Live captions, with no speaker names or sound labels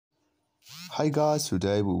Hi guys,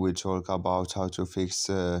 today we will talk about how to fix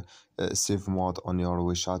save mode on your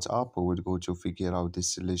WeChat app. We will go to figure out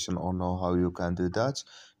this solution or know how you can do that.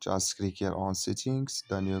 Just click here on settings,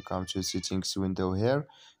 then you come to settings window here,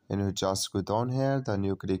 and you just go down here, then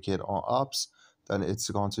you click here on apps, then it's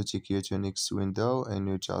going to take you to next window, and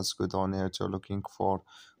you just go down here to looking for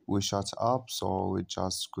WeChat app. So we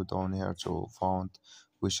just go down here to find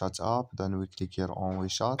WeChat app, then we click here on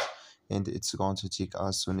WeChat, and it's going to take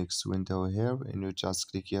us to next window here, and you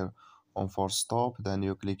just click here on for stop, then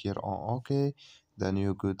you click here on OK, then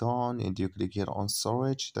you go down and you click here on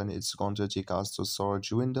storage, then it's going to take us to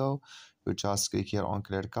storage window. You just click here on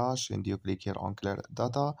clear cache, and you click here on clear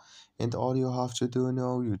data, and all you have to do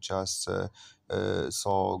now, you just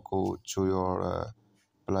so go to your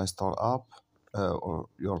Play Store app, or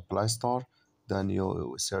your Play Store, then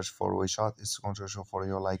you search for WeChat. It's going to show for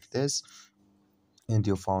you like this, and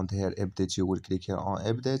you found here update. You will click here on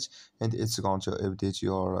update, and it's going to update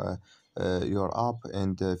your app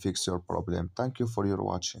and fix your problem. Thank you for your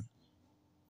watching.